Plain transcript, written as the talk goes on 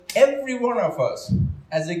every one of us,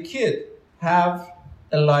 as a kid, have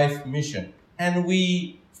a life mission. And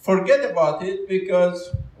we forget about it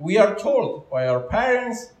because we are told by our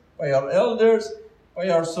parents, by our elders, by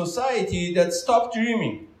our society that stop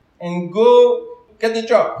dreaming and go get a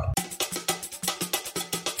job.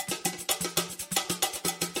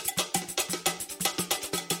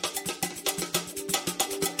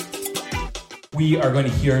 We are going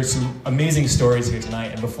to hear some amazing stories here tonight,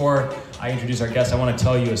 and before I introduce our guest, I want to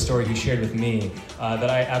tell you a story he shared with me that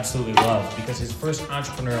I absolutely love, because his first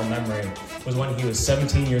entrepreneurial memory was when he was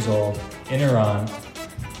 17 years old in Iran,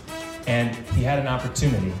 and he had an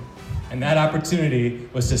opportunity, and that opportunity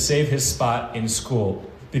was to save his spot in school,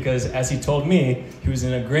 because as he told me, he was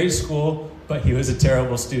in a great school, but he was a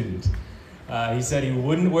terrible student. He said he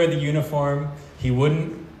wouldn't wear the uniform, he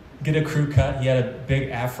wouldn't get a crew cut, he had a big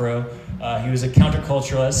afro, he was a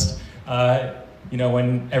counterculturalist.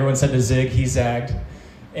 When everyone said to zig, he zagged.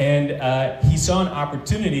 And he saw an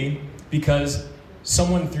opportunity because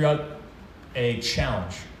someone threw out a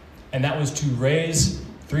challenge, and that was to raise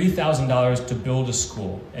 $3,000 to build a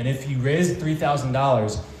school. And if you raised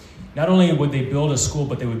 $3,000, not only would they build a school,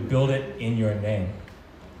 but they would build it in your name.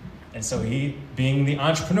 And so he, being the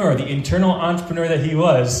entrepreneur, the internal entrepreneur that he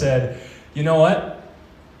was, said, you know what?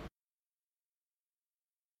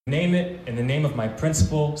 Name it in the name of my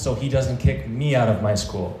principal so he doesn't kick me out of my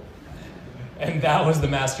school. And that was the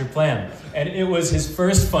master plan. And it was his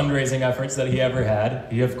first fundraising efforts that he ever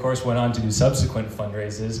had. He, of course, went on to do subsequent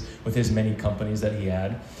fundraisers with his many companies that he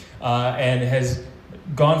had, and has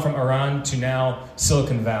gone from Iran to now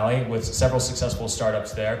Silicon Valley with several successful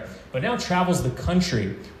startups there, but now travels the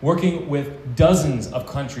country working with dozens of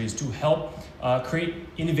countries to help create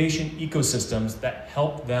innovation ecosystems that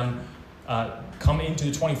help them come into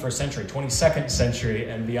the 21st century, 22nd century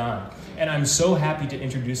and beyond. And I'm so happy to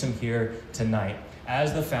introduce him here tonight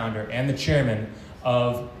as the founder and the chairman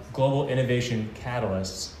of Global Innovation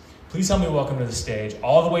Catalysts. Please help me welcome to the stage,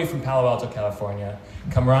 all the way from Palo Alto, California,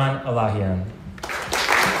 Kamran Alahian.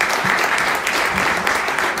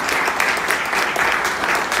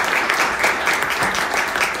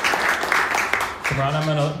 Kamran, I'm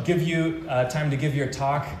going to give you time to give your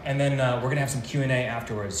talk, and then we're going to have some Q&A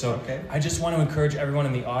afterwards. So okay. I just want to encourage everyone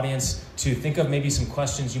in the audience to think of maybe some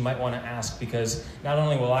questions you might want to ask, because not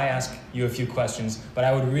only will I ask you a few questions, but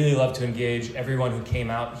I would really love to engage everyone who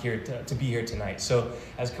came out here to be here tonight. So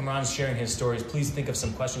as Kamran's sharing his stories, please think of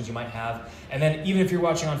some questions you might have. And then even if you're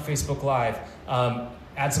watching on Facebook Live,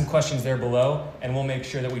 add some questions there below, and we'll make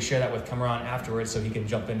sure that we share that with Kamran afterwards so he can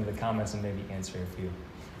jump into the comments and maybe answer a few.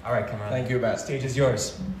 All right, Kamran. Thank you, Matt. The stage is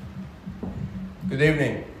yours. Good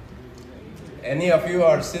evening. Any of you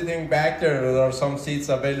are sitting back there, there are some seats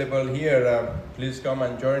available here. Please come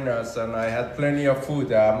and join us. And I had plenty of food.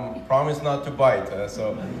 Promise not to bite,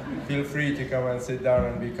 so feel free to come and sit down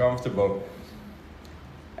and be comfortable.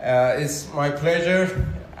 It's my pleasure,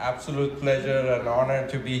 absolute pleasure and honor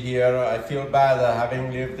to be here. I feel bad having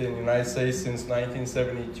lived in the United States since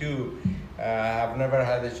 1972. I've never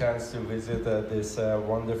had a chance to visit this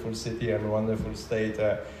wonderful city and wonderful state.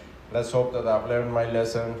 Let's hope that I've learned my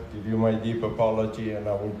lesson, give you my deep apology, and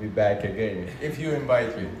I will be back again. If you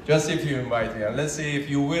invite me, just if you invite me. And let's see if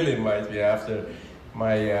you will invite me after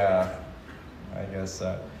my,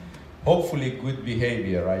 hopefully good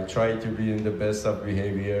behavior. I try to be in the best of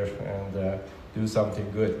behavior and do something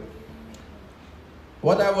good.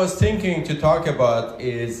 What I was thinking to talk about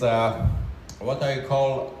is what I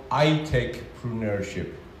call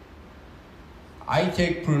I-techpreneurship.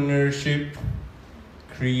 I-techpreneurship,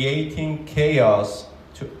 creating chaos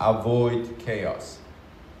to avoid chaos.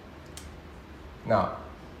 Now,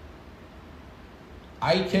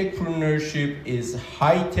 I-techpreneurship is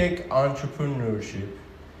high-tech entrepreneurship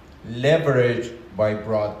leveraged by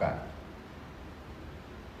broadband.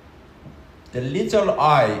 The little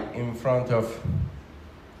I in front of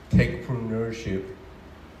techpreneurship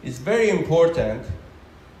is very important.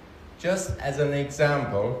 Just as an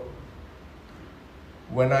example,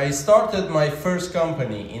 when I started my first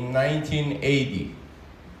company in 1980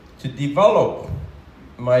 to develop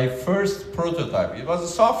my first prototype, it was a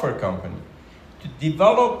software company. To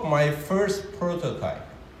develop my first prototype,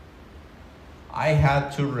 I had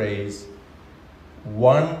to raise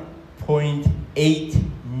 $1.8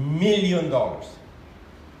 million.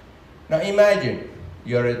 Now imagine,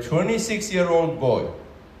 you're a 26-year-old boy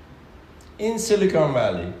in Silicon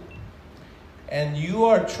Valley, and you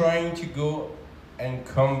are trying to go and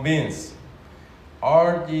convince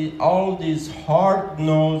all these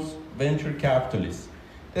hard-nosed venture capitalists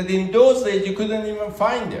that in those days you couldn't even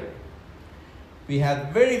find them. We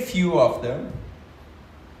had very few of them,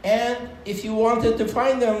 And if you wanted to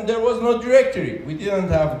find them, there was no directory. We didn't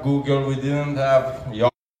have Google, we didn't have Yahoo.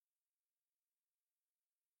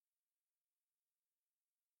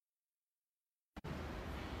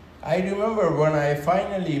 I remember when I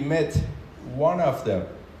finally met one of them,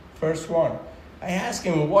 first one, I asked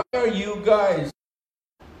him, why are you guys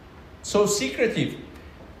so secretive?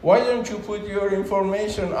 Why don't you put your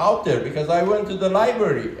information out there? Because I went to the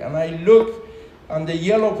library and I looked on the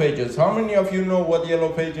yellow pages. How many of you know what yellow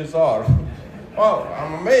pages are? Wow,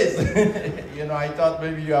 I'm amazed. I thought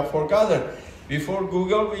maybe you have forgotten. Before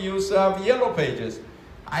Google, we used to have yellow pages.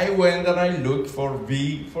 I went and I looked for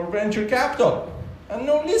V for venture capital and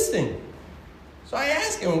no listing. So I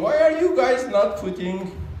asked him, why are you guys not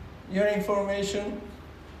putting your information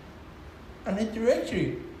on a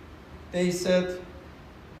directory? They said,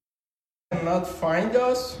 you cannot find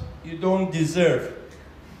us, you don't deserve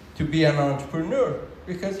to be an entrepreneur.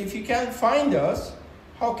 Because if you can't find us,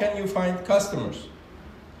 how can you find customers?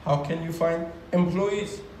 How can you find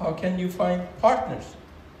employees? How can you find partners?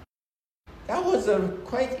 That was a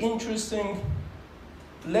quite interesting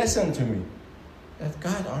lesson to me. That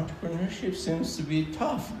God, entrepreneurship seems to be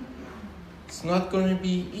tough. It's not going to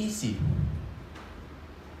be easy.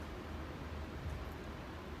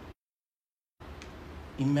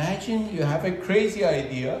 Imagine you have a crazy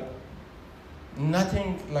idea,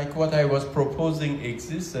 nothing like what I was proposing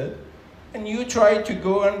existed, and you try to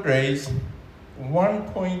go and raise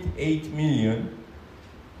 1.8 million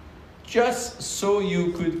just so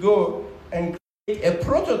you could go and create a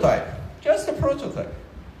prototype, just a prototype,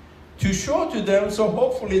 to show to them, so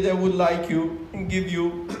hopefully they would like you and give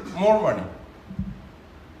you more money.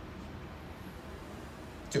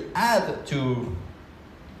 To add to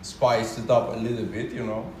spice it up a little bit,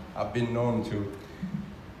 I've been known to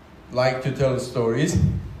like to tell stories.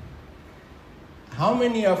 How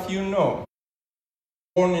many of you know,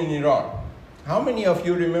 born in Iran, how many of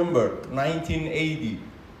you remember 1980,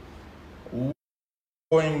 what was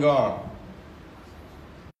going on?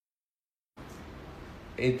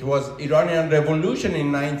 It was Iranian Revolution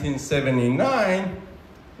in 1979.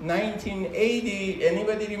 1980,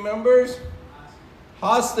 anybody remembers?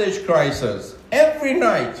 Hostage crisis. Every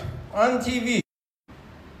night on TV.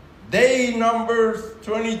 Day number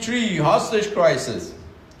 23, hostage crisis.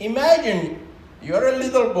 Imagine you're a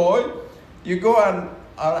little boy, you go and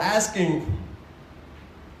are asking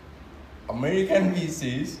American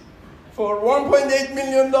VCs for $1.8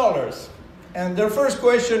 million. And their first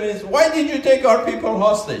question is, why did you take our people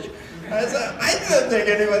hostage? I said, I didn't take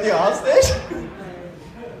anybody hostage.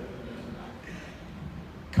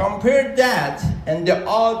 Compare that and the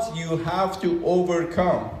odds you have to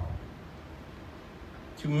overcome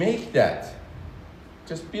to make that.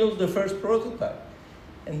 Just build the first prototype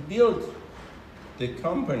and build the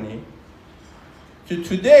company. To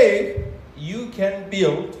today, you can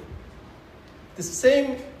build the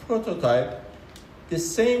same prototype, the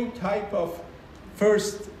same type of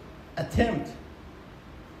first attempt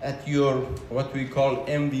at your, what we call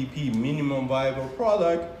MVP, minimum viable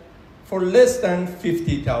product, for less than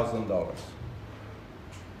 $50,000.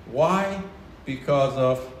 Why? Because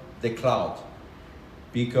of the cloud.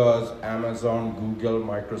 Because Amazon, Google,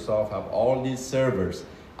 Microsoft have all these servers.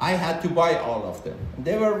 I had to buy all of them.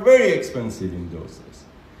 They were very expensive in those days.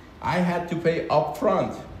 I had to pay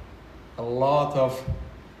upfront a lot of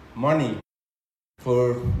money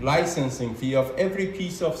for licensing fee of every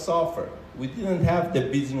piece of software. We didn't have the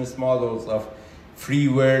business models of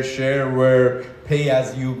freeware, shareware, pay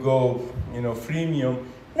as you go, freemium.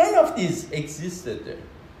 None of these existed there.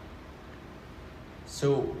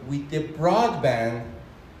 So with the broadband,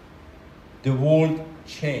 the world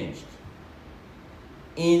changed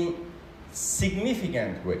in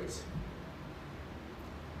significant ways.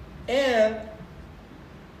 And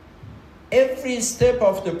every step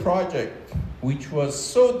of the project, which was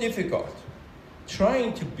so difficult,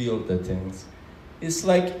 trying to build the things, it's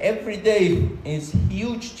like every day is a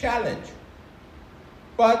huge challenge.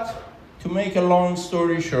 But to make a long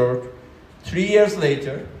story short, 3 years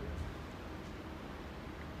later,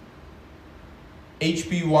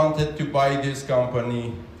 HP wanted to buy this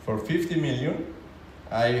company for $50 million.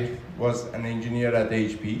 I was an engineer at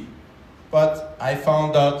HP, but I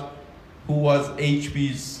found out who was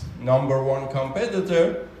HP's #1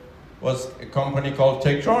 competitor was a company called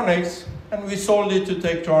Tektronix, and we sold it to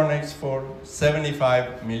Tektronix for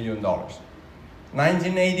 $75 million.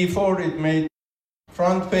 1984, it made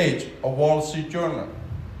front page of Wall Street Journal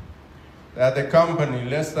that the company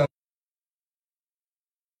less than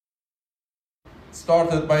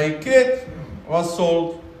started by a kid was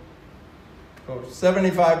sold for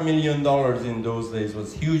 $75 million in those days.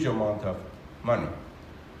 Was a huge amount of money.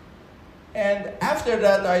 And after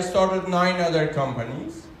that, I started 9 other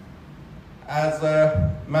companies. As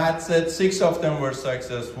Matt said, 6 of them were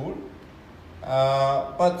successful,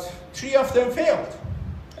 but 3 of them failed.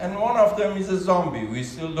 And 1 of them is a zombie. We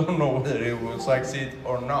still don't know whether it will succeed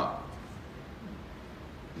or not.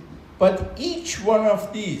 But each one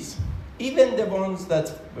of these, even the ones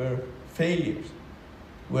that were failures,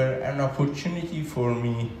 were an opportunity for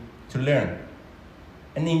me to learn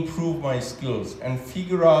and improve my skills and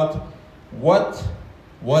figure out what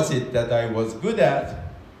was it that I was good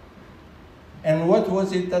at and what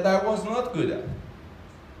was it that I was not good at.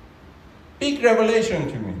 Big revelation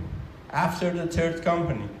to me after the 3rd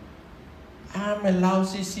company. I'm a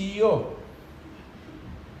lousy CEO.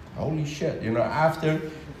 Holy shit, you know, after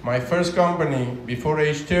my first company, before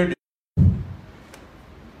age 30,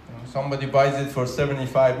 somebody buys it for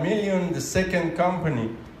 75 million, the 2nd company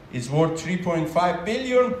is worth 3.5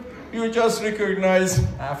 billion, you just recognize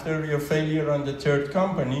after your failure on the 3rd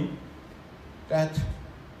company that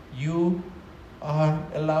you are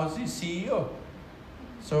a lousy CEO.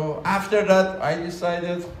 So after that, I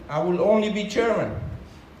decided I will only be chairman.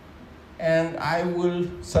 And I will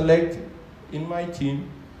select in my team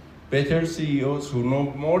better CEOs who know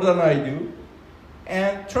more than I do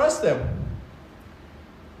and trust them.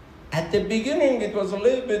 At the beginning, it was a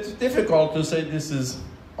little bit difficult to say this is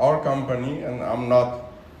our company and I'm not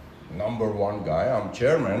 #1 guy, I'm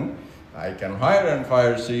chairman. I can hire and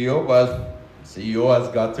fire CEO, but CEO has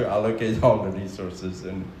got to allocate all the resources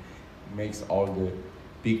and makes all the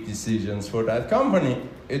big decisions for that company.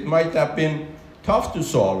 It might have been tough to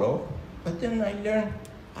swallow, but then I learned,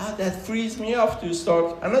 that frees me up to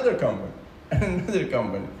start another company, another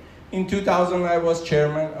company. In 2000, I was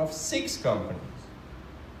chairman of 6 companies.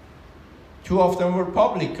 2 of them were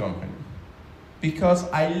public companies, because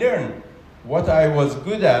I learned what I was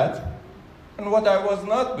good at and what I was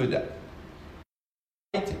not good at.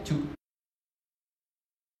 To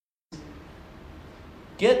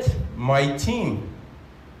get my team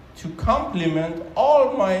to complement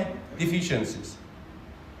all my deficiencies.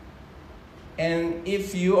 And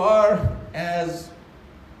if you are as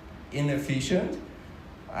inefficient,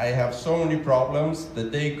 I have so many problems. The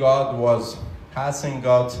day God was passing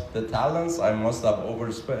out the talents, I must have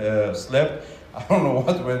overslept. I don't know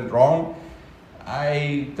what went wrong.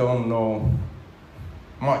 I don't know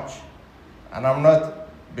much. And I'm not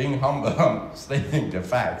being humble, I'm stating the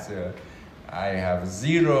facts. I have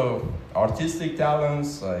 0 artistic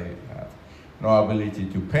talents. I have no ability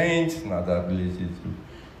to paint, no ability to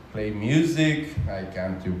play music. I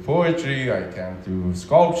can't do poetry. I can't do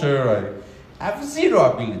sculpture. I have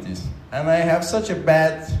 0 abilities. And I have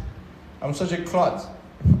I'm such a clod.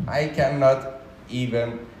 I cannot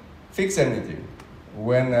even fix anything.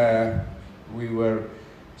 When we were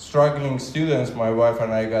struggling students, my wife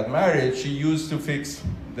and I got married, she used to fix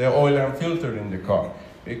the oil and filter in the car.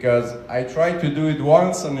 Because I tried to do it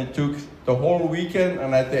once and it took the whole weekend,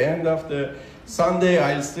 and at the end of the Sunday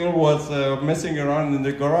I still was messing around in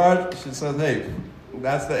the garage. She said, hey,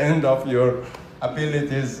 that's the end of your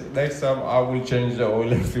abilities. Next time I will change the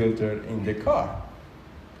oil and filter in the car.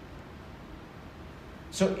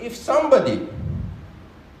 So if somebody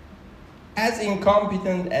as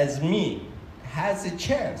incompetent as me has a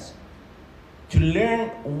chance to learn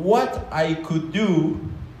what I could do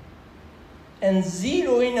and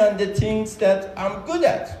zero in on the things that I'm good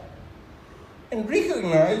at, and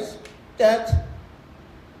recognize that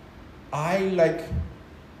I, like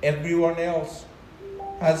everyone else,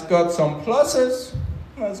 has got some pluses,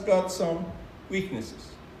 has got some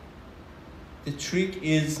weaknesses. The trick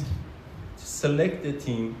is to select a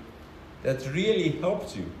team that really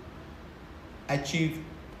helps you achieve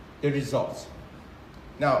the results.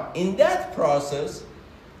 Now, in that process,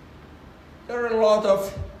 there are a lot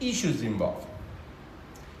of issues involved.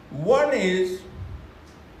 One is,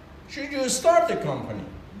 should you start a company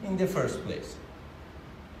in the first place?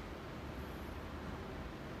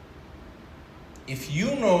 If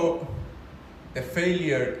you know the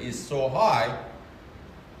failure is so high,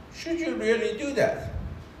 should you really do that?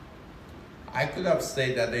 I could have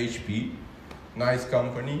stayed at HP, nice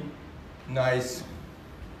company, nice,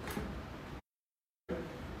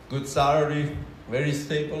 good salary, very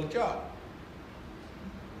stable job.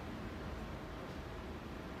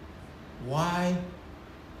 Why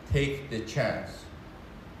take the chance?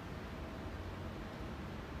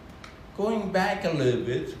 Going back a little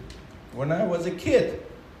bit, when I was a kid,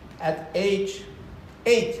 at age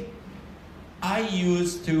 8, I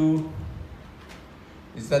used to,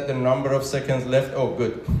 is that the number of seconds left? Oh,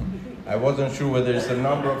 good. I wasn't sure whether it's the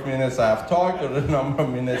number of minutes I have talked or the number of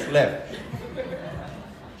minutes left.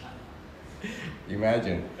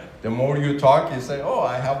 Imagine. The more you talk, you say, oh,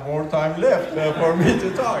 I have more time left for me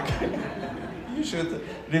to talk. You should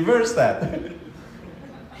reverse that.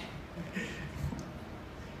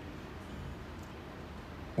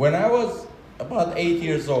 When I was about 8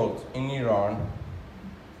 years old in Iran,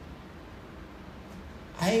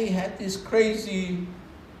 I had this crazy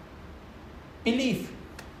belief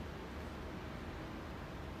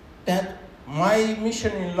that my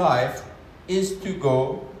mission in life is to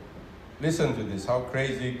go, listen to this, how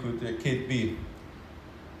crazy could a kid be,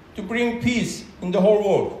 to bring peace in the whole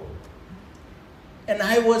world. And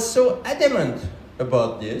I was so adamant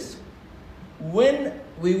about this. When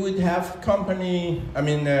we would have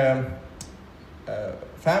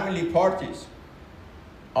family parties,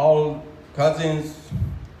 all cousins,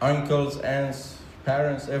 uncles, aunts,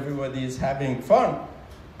 parents, everybody is having fun,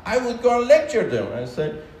 I would go and lecture them and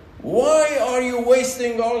say, why are you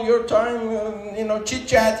wasting all your time,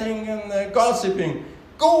 chit-chatting and gossiping?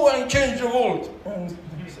 Go and change the world. And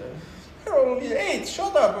he said, you're only 8,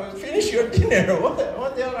 shut up and finish your dinner. What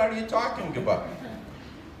the hell are you talking about?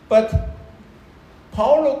 But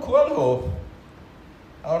Paulo Coelho,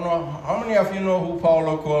 I don't know how many of you know who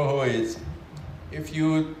Paulo Coelho is. If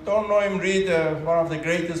you don't know him, read one of the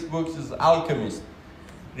greatest books is Alchemist.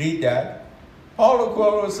 Read that. Paulo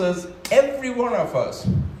Coelho says, every one of us,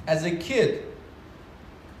 as a kid,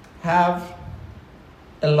 have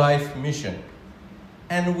a life mission.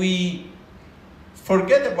 And we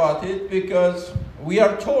forget about it because we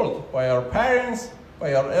are told by our parents,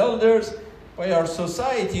 by our elders, by our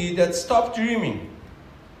society that stop dreaming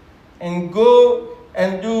and go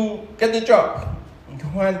and get a job.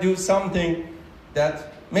 Go and do something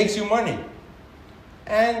that makes you money.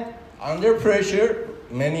 And under pressure,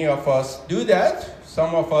 many of us do that.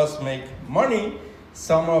 Some of us make money.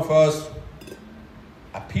 Some of us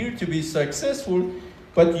appear to be successful.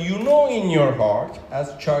 But you know in your heart,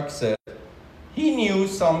 as Chuck said, he knew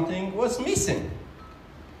something was missing.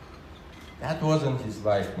 That wasn't his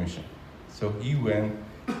life mission. So he went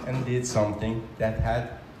and did something that had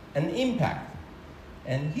an impact,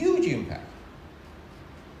 and huge impact.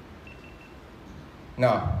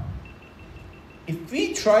 Now, if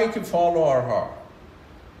we try to follow our heart,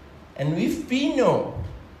 and if we know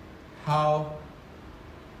how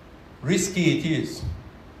risky it is,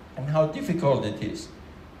 and how difficult it is,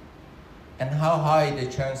 and how high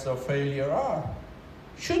the chance of failure are,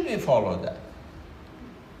 should we follow that?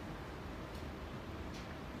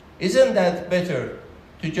 Isn't that better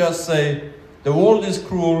to just say, the world is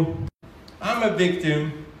cruel, I'm a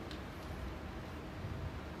victim?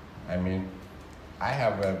 I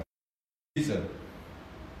have a reason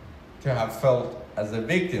to have felt as a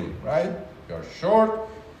victim, right? You're short,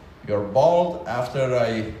 you're bald. After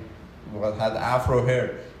I had afro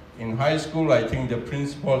hair in high school, I think the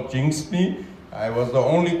principal jinxed me. I was the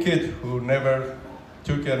only kid who never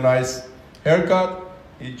took a nice haircut.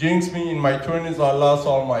 He jinxed me. In my 20s, I lost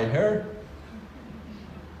all my hair.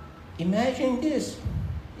 Imagine this.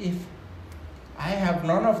 If I have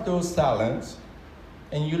none of those talents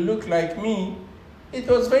and you look like me, it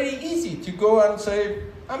was very easy to go and say,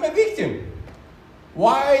 I'm a victim.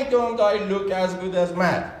 Why don't I look as good as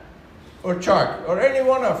Matt or Chuck or any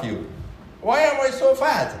one of you? Why am I so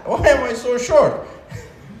fat? Why am I so short?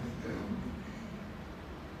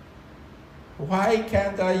 Why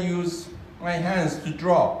can't I use my hands to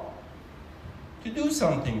draw, to do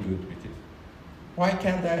something good with it? Why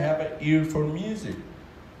can't I have an ear for music?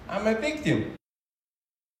 I'm a victim.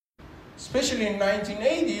 Especially in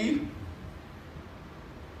 1980,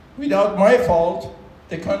 without my fault,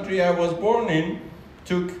 the country I was born in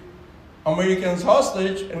took Americans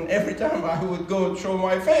hostage, and every time I would go show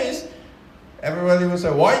my face, everybody would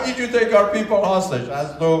say, why did you take our people hostage?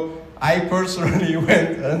 As though I personally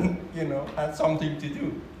went and, had something to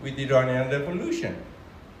do with the Iranian Revolution.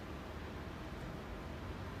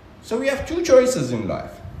 So we have two choices in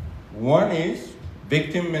life. One is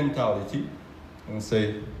victim mentality, and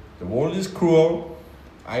say, the world is cruel,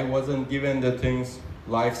 I wasn't given the things,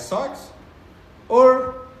 life sucks.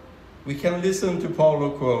 Or we can listen to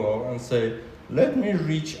Paulo Coelho and say, let me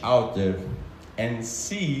reach out there and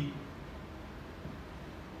see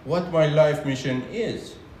what my life mission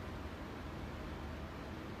is.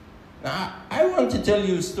 Now, I want to tell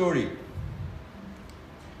you a story.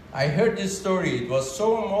 I heard this story, it was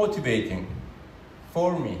so motivating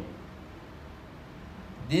for me.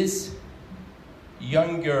 This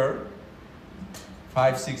young girl,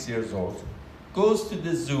 5, 6 years old, goes to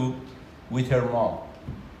the zoo with her mom.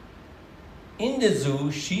 In the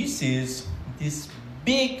zoo, she sees this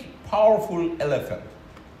big, powerful elephant,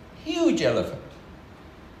 huge elephant,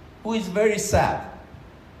 who is very sad,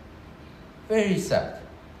 very sad.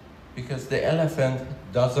 Because the elephant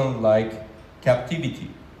doesn't like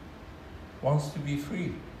captivity, wants to be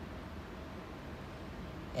free.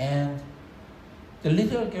 And the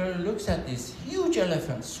little girl looks at this huge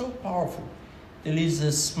elephant, so powerful. There is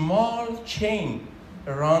a small chain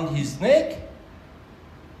around his neck,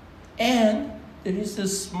 and there is a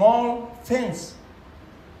small fence.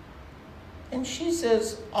 And she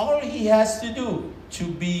says, all he has to do to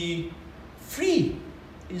be free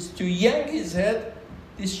is to yank his head,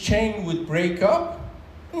 this chain would break up,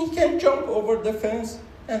 and he can jump over the fence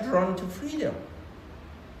and run to freedom.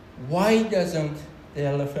 Why doesn't the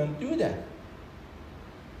elephant do that?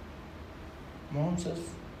 Mom says,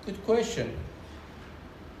 good question.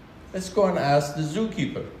 Let's go and ask the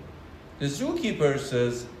zookeeper. The zookeeper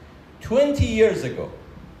says, 20 years ago,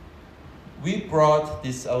 we brought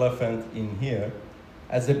this elephant in here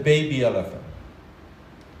as a baby elephant.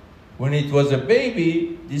 When it was a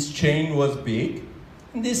baby, this chain was big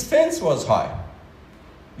and this fence was high.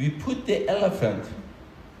 We put the elephant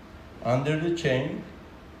under the chain,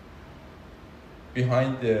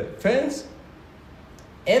 behind the fence.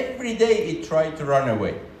 Every day it tried to run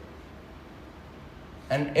away.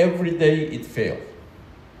 And every day it failed.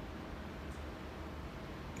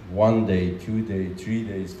 1 day, 2 days, 3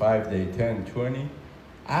 days, 5 days, 10, 20.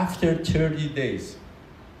 After 30 days,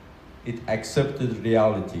 it accepted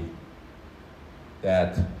reality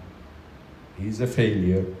that he's a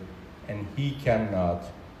failure and he cannot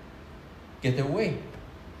get away.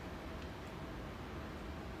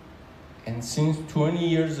 And since 20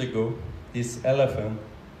 years ago, this elephant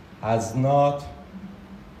has not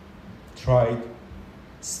tried,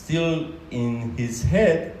 still in his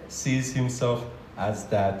head sees himself as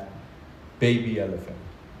that baby elephant.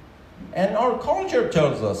 And our culture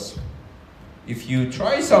tells us, if you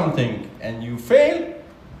try something and you fail,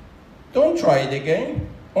 don't try it again.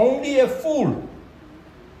 Only a fool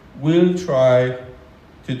will try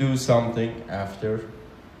to do something after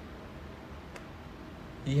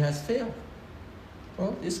he has failed.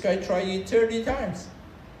 Well, this guy tried it 30 times.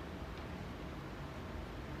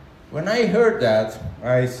 When I heard that,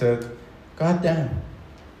 I said, God damn,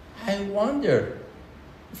 I wonder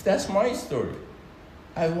if that's my story.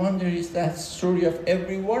 I wonder if that's the story of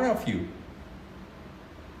every one of you.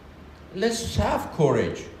 Let's have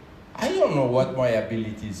courage. I don't know what my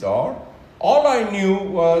abilities are. All I knew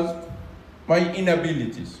was my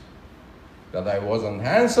inabilities. That I wasn't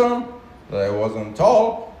handsome, that I wasn't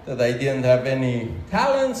tall, that I didn't have any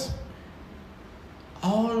talents.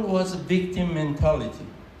 All was victim mentality.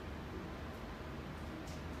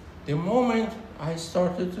 The moment I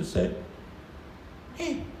started to say,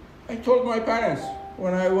 hey, I told my parents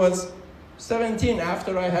when I was 17,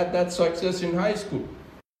 after I had that success in high school,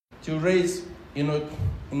 to raise, in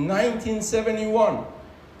 1971,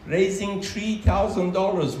 raising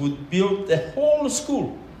 $3,000 would build the whole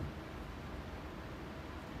school.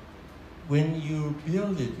 When you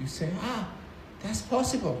build it, you say, that's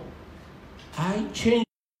possible. I changed.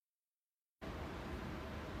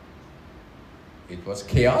 It was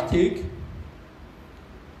chaotic.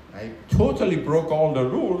 I totally broke all the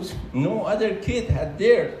rules. No other kid had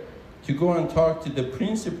dared to go and talk to the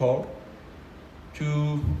principal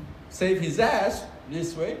to save his ass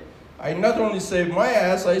this way. I not only saved my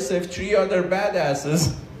ass, I saved 3 other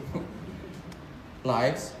badasses'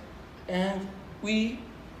 lives. And we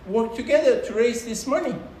worked together to raise this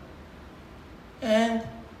money. And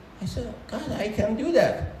I said, God, I can do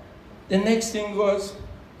that. The next thing was,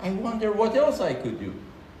 I wonder what else I could do.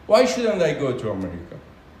 Why shouldn't I go to America?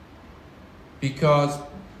 Because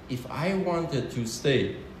if I wanted to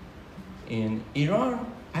stay in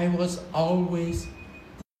Iran, I was always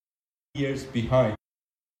years behind.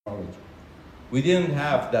 We didn't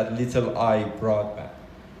have that little eye broadband.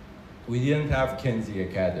 We didn't have Kenzie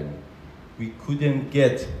Academy. We couldn't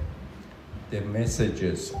get the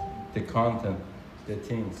messages, the content, the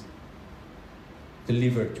things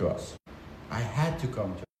delivered to us. I had to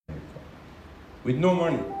come to America with no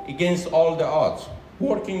money, against all the odds,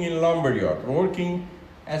 working in lumberyard, working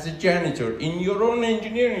as a janitor in your own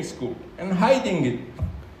engineering school and hiding it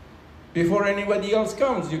before anybody else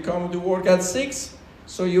comes. You come to work at 6,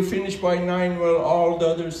 so you finish by 9 while all the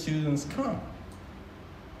other students come.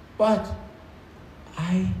 But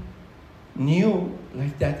I knew,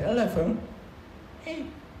 like that elephant, hey,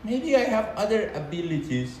 maybe I have other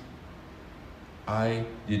abilities I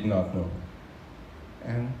did not know.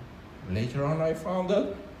 And later on I found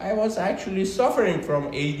out I was actually suffering from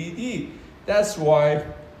ADD. That's why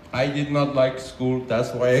I did not like school.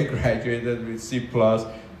 That's why I graduated with C+.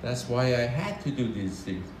 That's why I had to do these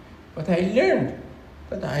things. But I learned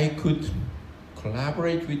that I could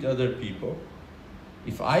collaborate with other people.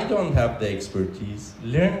 if I don't have the expertise,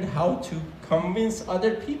 learn how to convince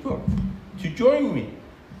other people to join me,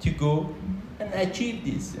 to go and achieve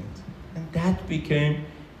these things. And that became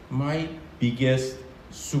my biggest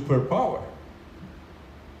superpower.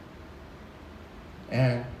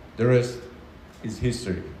 And the rest is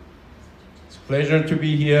history. It's a pleasure to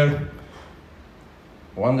be here.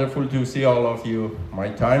 Wonderful to see all of you. My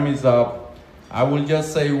time is up. I will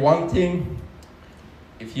just say one thing.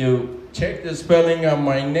 If you check the spelling of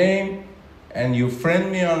my name and you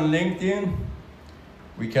friend me on LinkedIn,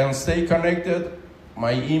 we can stay connected.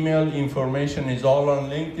 My email information is all on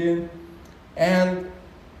LinkedIn. And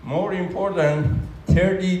more important,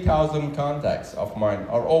 30,000 contacts of mine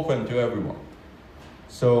are open to everyone.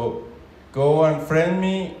 So go and friend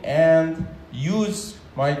me and use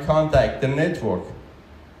my contact, the network.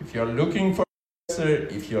 If you're looking for an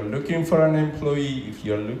investor, if you're looking for an employee, if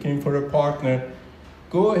you're looking for a partner,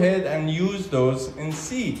 go ahead and use those and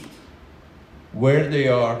see where they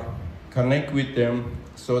are, connect with them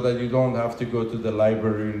so that you don't have to go to the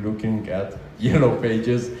library looking at yellow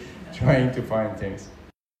pages, trying to find things.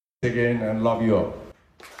 Again, and love you all.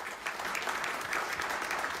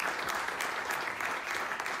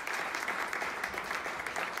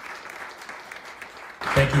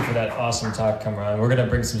 Thank you for that awesome talk, Kamran. We're going to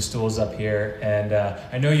bring some stools up here, and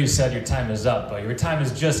I know you said your time is up, but your time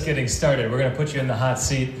is just getting started. We're going to put you in the hot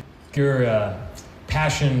seat. Your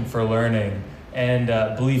passion for learning and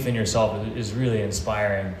belief in yourself is really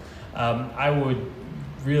inspiring. I would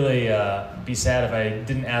really be sad if I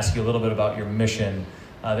didn't ask you a little bit about your mission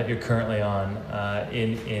that you're currently on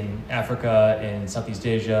in Africa, in Southeast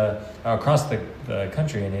Asia, across the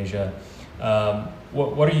country in Asia.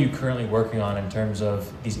 What are you currently working on in terms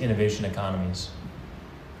of these innovation economies?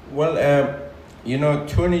 Well,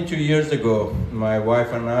 22 years ago, my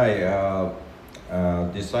wife and I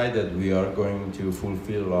decided we are going to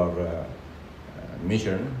fulfill our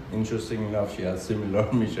mission. Interesting enough, she has similar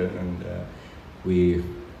mission, and we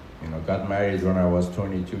got married when I was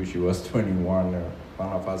 22, she was 21.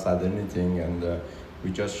 None of us had anything, and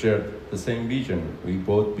we just shared the same vision. We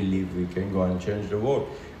both believe we can go and change the world.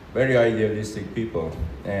 Very idealistic people.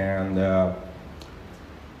 And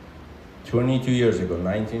 22 years ago,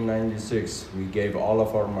 1996, we gave all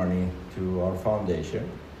of our money to our foundation.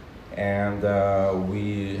 And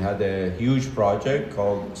we had a huge project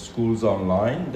called Schools Online.